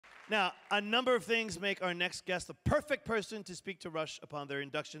Now, a number of things make our next guest the perfect person to speak to Rush upon their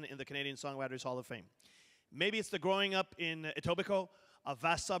induction in the Canadian Songwriters Hall of Fame. Maybe it's the growing up in Etobicoke, a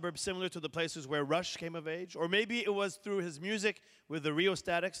vast suburb similar to the places where Rush came of age. Or maybe it was through his music with the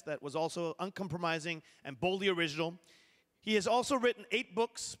Rheostatics that was also uncompromising and boldly original. He has also written 8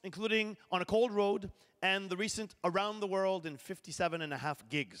 books, including On a Cold Road and the recent Around the World in 57.5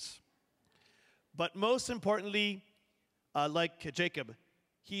 gigs. But most importantly, like Jacob,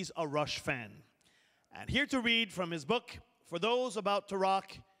 he's a Rush fan. And here to read from his book, For Those About to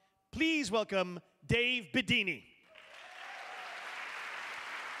Rock, please welcome Dave Bidini.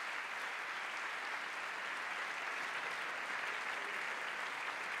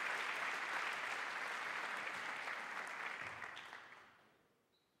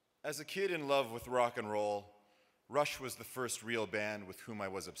 As a kid in love with rock and roll, Rush was the first real band with whom I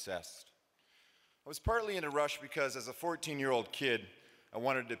was obsessed. I was partly into Rush because as a 14-year-old kid, I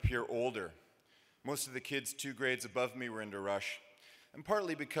wanted to appear older. Most of the kids 2 grades above me were into Rush, and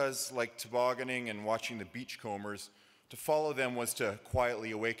partly because, like tobogganing and watching the Beachcombers, to follow them was to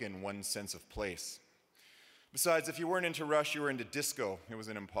quietly awaken one's sense of place. Besides, if you weren't into Rush, you were into disco. It was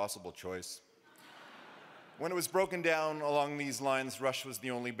an impossible choice. When it was broken down along these lines, Rush was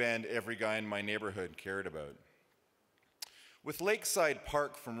the only band every guy in my neighborhood cared about. With Lakeside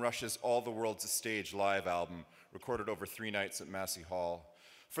Park from Rush's All the World's a Stage live album, recorded over 3 nights at Massey Hall,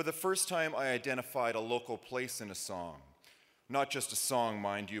 for the first time I identified a local place in a song. Not just a song,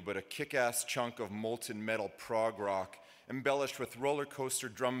 mind you, but a kick-ass chunk of molten metal prog rock, embellished with roller coaster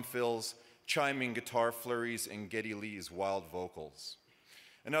drum fills, chiming guitar flurries, and Geddy Lee's wild vocals.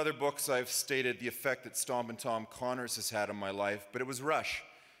 In other books, I've stated the effect that Stompin' Tom Connors has had on my life, but it was Rush,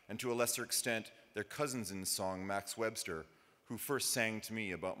 and to a lesser extent, their cousins in the song, Max Webster, who first sang to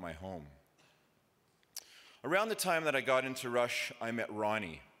me about my home. Around the time that I got into Rush, I met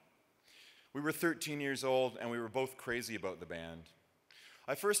Ronnie. We were 13 years old, and we were both crazy about the band.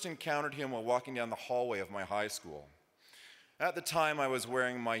 I first encountered him while walking down the hallway of my high school. At the time, I was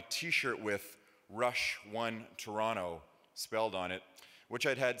wearing my t-shirt with Rush 1 Toronto spelled on it, which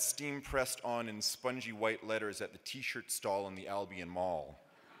I'd had steam pressed on in spongy white letters at the t-shirt stall in the Albion Mall.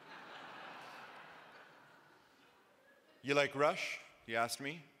 "You like Rush?" he asked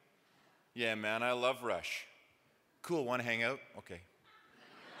me. "Yeah, man, I love Rush." "Cool, wanna hang out?" "Okay."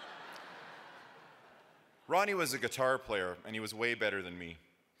 Ronnie was a guitar player, and he was way better than me.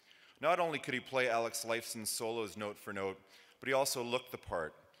 Not only could he play Alex Lifeson's solos note for note, but he also looked the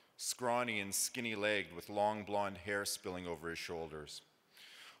part, scrawny and skinny-legged with long blonde hair spilling over his shoulders.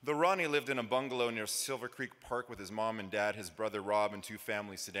 Though Ronnie lived in a bungalow near Silver Creek Park with his mom and dad, his brother Rob, and 2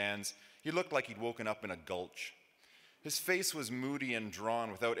 family sedans, he looked like he'd woken up in a gulch. His face was moody and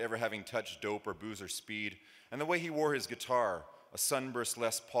drawn without ever having touched dope or booze or speed, and the way he wore his guitar, a sunburst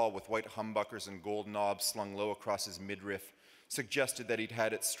Les Paul with white humbuckers and gold knobs slung low across his midriff, suggested that he'd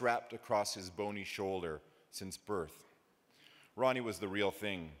had it strapped across his bony shoulder since birth. Ronnie was the real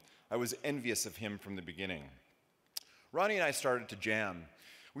thing. I was envious of him from the beginning. Ronnie and I started to jam.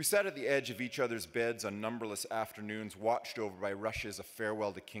 We sat at the edge of each other's beds on numberless afternoons, watched over by Rush's A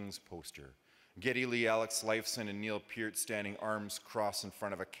Farewell to Kings poster. Geddy Lee, Alex Lifeson, and Neil Peart standing arms crossed in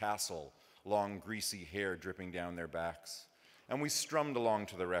front of a castle, long greasy hair dripping down their backs. And we strummed along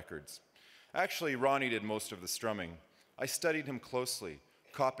to the records. Actually, Ronnie did most of the strumming. I studied him closely,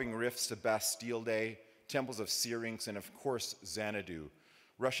 copying riffs to Bastille Day, Temples of Syrinx, and of course, Xanadu,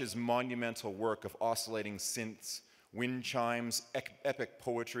 Rush's monumental work of oscillating synths, wind chimes, epic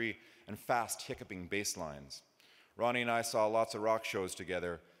poetry, and fast hiccuping bass lines. Ronnie and I saw lots of rock shows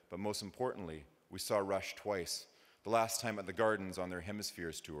together, but most importantly, we saw Rush twice, the last time at the Gardens on their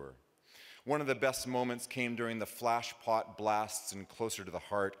Hemispheres tour. One of the best moments came during the flash pot blasts in Closer to the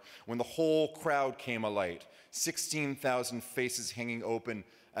Heart, when the whole crowd came alight, 16,000 faces hanging open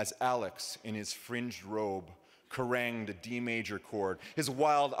as Alex, in his fringed robe, harangued a D major chord, his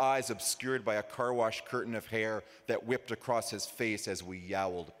wild eyes obscured by a car wash curtain of hair that whipped across his face as we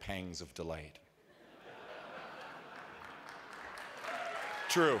yowled pangs of delight.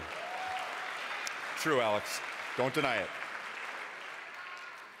 True. True, Alex. Don't deny it.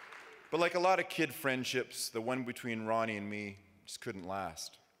 But like a lot of kid friendships, the one between Ronnie and me just couldn't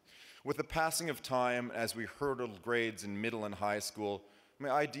last. With the passing of time, as we hurdled grades in middle and high school, my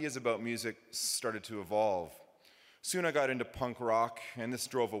ideas about music started to evolve. Soon I got into punk rock, and this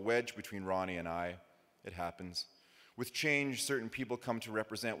drove a wedge between Ronnie and I. It happens. With change, certain people come to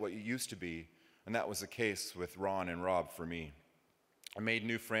represent what you used to be, and that was the case with Ron and Rob for me. I made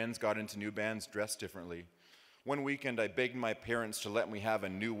new friends, got into new bands, dressed differently. One weekend, I begged my parents to let me have a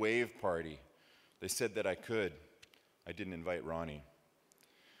new wave party. They said that I could. I didn't invite Ronnie.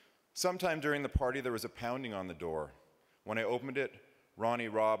 Sometime during the party, there was a pounding on the door. When I opened it, Ronnie,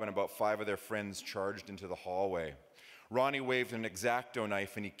 Rob, and about 5 of their friends charged into the hallway. Ronnie waved an X-Acto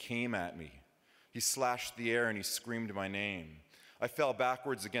knife and he came at me. He slashed the air and he screamed my name. I fell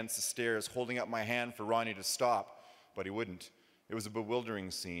backwards against the stairs, holding up my hand for Ronnie to stop, but he wouldn't. It was a bewildering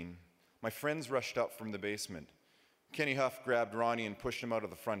scene. My friends rushed up from the basement. Kenny Huff grabbed Ronnie and pushed him out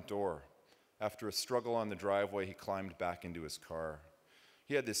of the front door. After a struggle on the driveway, he climbed back into his car.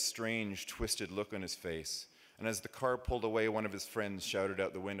 He had this strange, twisted look on his face, and as the car pulled away, one of his friends shouted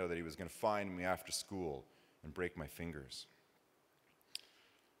out the window that he was going to find me after school and break my fingers.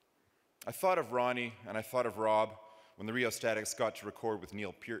 I thought of Ronnie and I thought of Rob when the Rheostatics got to record with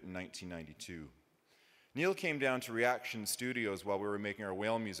Neil Peart in 1992. Neil came down to Reaction Studios while we were making our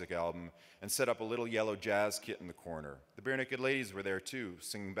whale music album and set up a little yellow jazz kit in the corner. The Bare Naked Ladies were there too,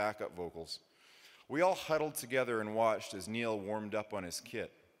 singing backup vocals. We all huddled together and watched as Neil warmed up on his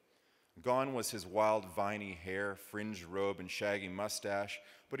kit. Gone was his wild, viney hair, fringed robe, and shaggy mustache,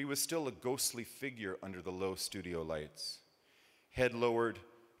 but he was still a ghostly figure under the low studio lights. Head lowered,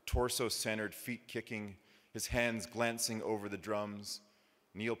 torso centered, feet kicking, his hands glancing over the drums,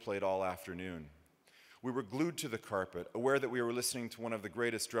 Neil played all afternoon. We were glued to the carpet, aware that we were listening to one of the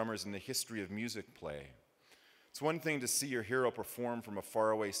greatest drummers in the history of music play. It's one thing to see your hero perform from a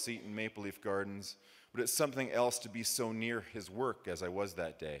faraway seat in Maple Leaf Gardens, but it's something else to be so near his work as I was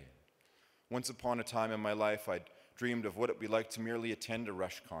that day. Once upon a time in my life, I'd dreamed of what it'd be like to merely attend a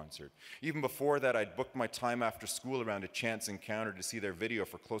Rush concert. Even before that, I'd booked my time after school around a chance encounter to see their video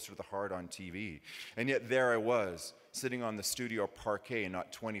for Closer to the Heart on TV. And yet there I was, sitting on the studio parquet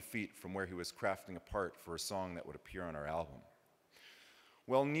not 20 feet from where he was crafting a part for a song that would appear on our album.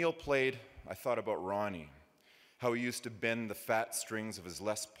 While Neil played, I thought about Ronnie, how he used to bend the fat strings of his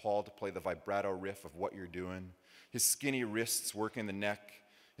Les Paul to play the vibrato riff of What You're Doing, his skinny wrists working the neck,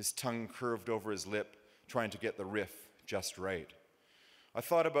 his tongue curved over his lip, trying to get the riff just right. I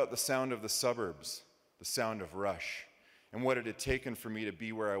thought about the sound of the suburbs, the sound of Rush, and what it had taken for me to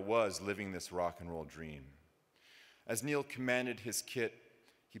be where I was living this rock and roll dream. As Neil commanded his kit,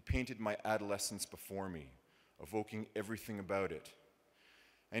 he painted my adolescence before me, evoking everything about it.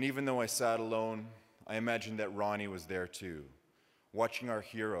 And even though I sat alone, I imagined that Ronnie was there too, watching our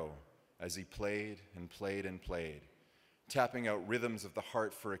hero as he played and played and played, tapping out rhythms of the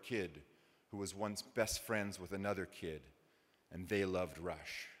heart for a kid who was once best friends with another kid, and they loved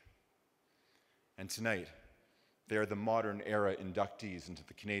Rush. And tonight, they are the modern era inductees into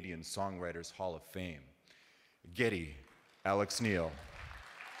the Canadian Songwriters Hall of Fame. Geddy, Alex Neil,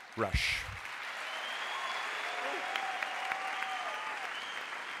 Rush.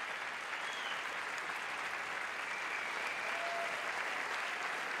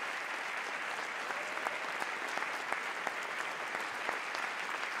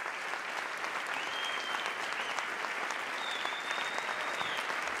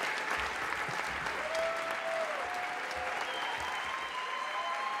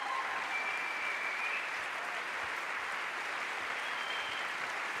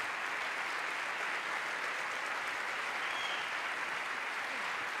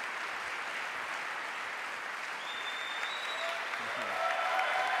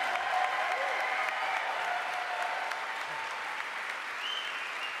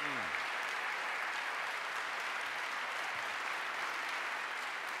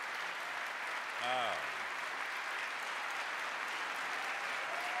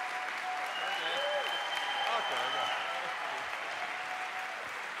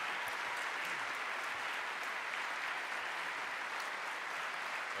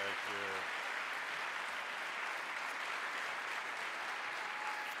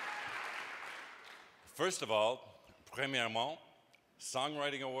 First of all, premièrement,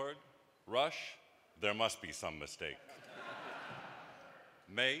 Songwriting Award, Rush, there must be some mistake.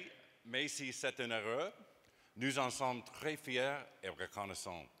 mais si c'est une erreur, nous en sommes très fiers et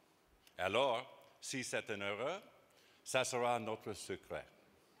reconnaissants. Alors, si c'est une erreur, ça sera notre secret.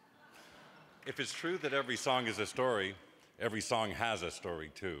 If it's true that every song is a story, every song has a story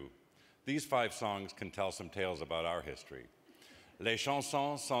too. These 5 songs can tell some tales about our history. Les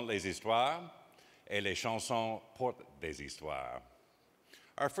chansons sont les histoires, et les chansons portent des histoires.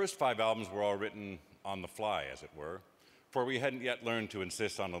 Our first 5 albums were all written on the fly, as it were, for we hadn't yet learned to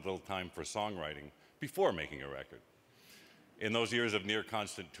insist on a little time for songwriting before making a record. In those years of near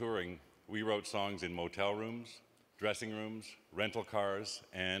constant touring, we wrote songs in motel rooms, dressing rooms, rental cars,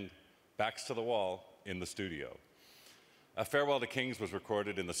 and backs to the wall in the studio. A Farewell to Kings was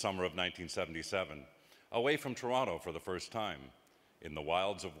recorded in the summer of 1977, away from Toronto for the first time, in the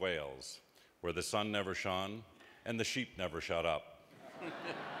wilds of Wales, where the sun never shone and the sheep never shut up.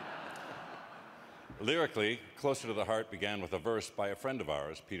 Lyrically, Closer to the Heart began with a verse by a friend of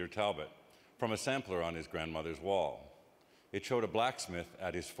ours, Peter Talbot, from a sampler on his grandmother's wall. It showed a blacksmith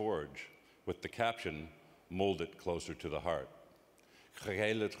at his forge with the caption, "Mold it closer to the heart."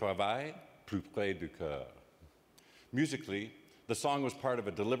 Créer le travail plus près du cœur. Musically, the song was part of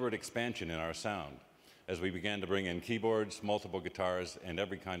a deliberate expansion in our sound as we began to bring in keyboards, multiple guitars, and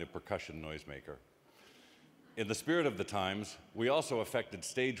every kind of percussion noisemaker. In the spirit of the times, we also affected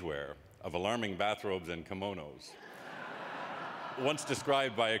stage wear of alarming bathrobes and kimonos, once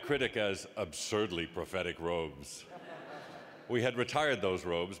described by a critic as absurdly prophetic robes. We had retired those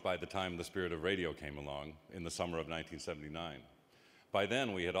robes by the time the spirit of radio came along in the summer of 1979. By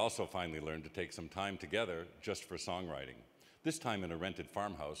then, we had also finally learned to take some time together just for songwriting, this time in a rented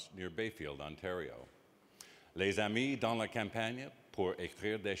farmhouse near Bayfield, Ontario. Les amis dans la campagne pour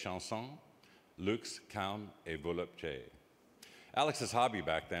écrire des chansons, luxe, calme et volupté. Alex's hobby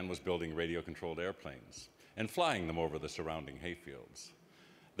back then was building radio-controlled airplanes and flying them over the surrounding hayfields.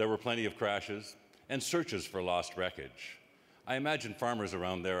 There were plenty of crashes and searches for lost wreckage. I imagine farmers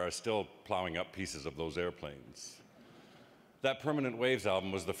around there are still plowing up pieces of those airplanes. That Permanent Waves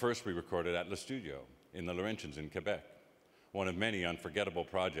album was the first we recorded at Le Studio in the Laurentians in Quebec, one of many unforgettable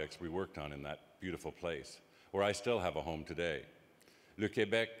projects we worked on in that beautiful place, where I still have a home today. Le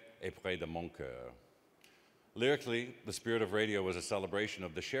Québec est près de mon cœur. Lyrically, the spirit of radio was a celebration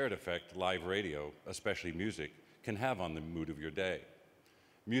of the shared effect live radio, especially music, can have on the mood of your day.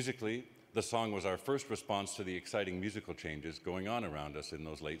 Musically, the song was our first response to the exciting musical changes going on around us in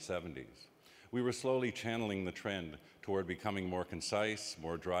those late 70s. We were slowly channeling the trend toward becoming more concise,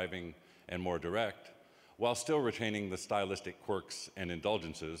 more driving, and more direct, while still retaining the stylistic quirks and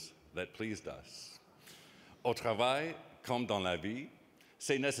indulgences that pleased us. Au travail, comme dans la vie,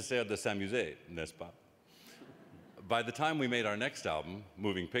 c'est nécessaire de s'amuser, n'est-ce pas? By the time we made our next album,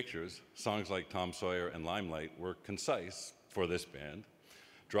 Moving Pictures, songs like Tom Sawyer and Limelight were concise for this band,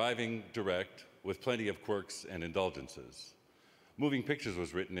 driving, direct, with plenty of quirks and indulgences. Moving Pictures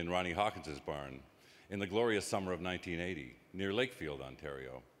was written in Ronnie Hawkins' barn in the glorious summer of 1980, near Lakefield,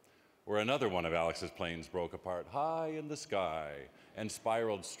 Ontario, where another one of Alex's planes broke apart high in the sky and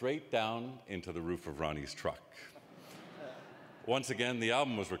spiraled straight down into the roof of Ronnie's truck. Once again, the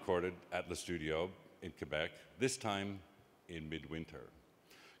album was recorded at Le Studio in Quebec, this time in midwinter.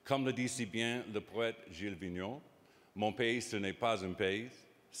 Comme le dit si bien le poète Gilles Vigneault, mon pays ce n'est pas un pays,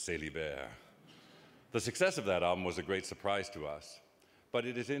 c'est l'hiver. The success of that album was a great surprise to us, but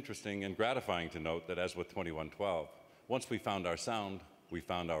it is interesting and gratifying to note that as with 2112, once we found our sound, we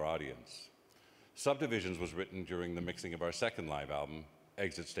found our audience. Subdivisions was written during the mixing of our second live album,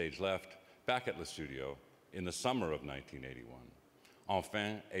 Exit Stage Left, back at Le Studio in the summer of 1981.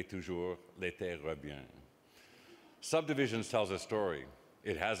 Enfin et toujours, l'été revient. Subdivisions tells a story.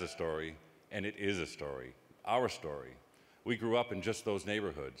 It has a story, and it is a story, our story. We grew up in just those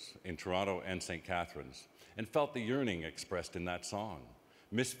neighborhoods, in Toronto and St. Catharines, and felt the yearning expressed in that song.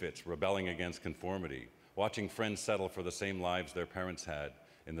 Misfits rebelling against conformity, watching friends settle for the same lives their parents had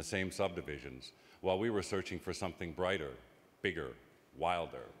in the same subdivisions, while we were searching for something brighter, bigger,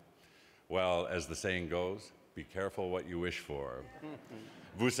 wilder. Well, as the saying goes, be careful what you wish for.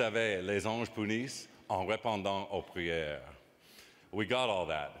 Vous savez, les anges punissent en répondant aux prières. We got all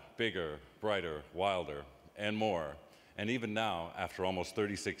that, bigger, brighter, wilder, and more. And even now, after almost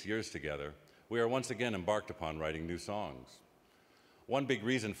 36 years together, we are once again embarked upon writing new songs. One big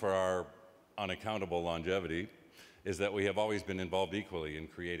reason for our unaccountable longevity is that we have always been involved equally in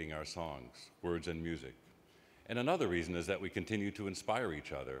creating our songs, words and music. And another reason is that we continue to inspire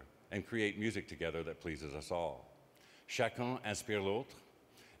each other and create music together that pleases us all. Chacun inspire l'autre,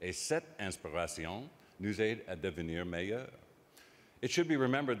 et cette inspiration nous aide à devenir meilleurs. It should be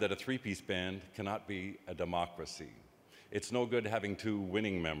remembered that a three-piece band cannot be a democracy. It's no good having two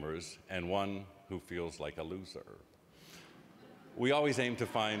winning members and one who feels like a loser. We always aim to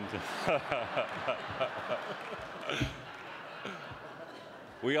find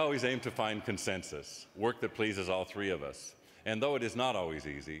we always aim to find consensus, work that pleases all three of us. And though it is not always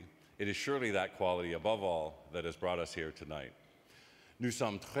easy, it is surely that quality above all that has brought us here tonight. Nous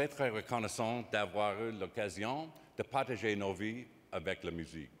sommes très, très reconnaissants d'avoir eu l'occasion de partager nos vies avec la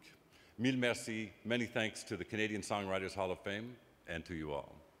musique. Mille merci, many thanks to the Canadian Songwriters Hall of Fame and to you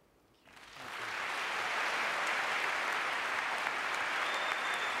all.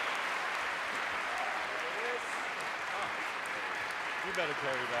 You better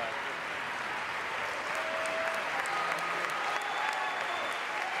carry that.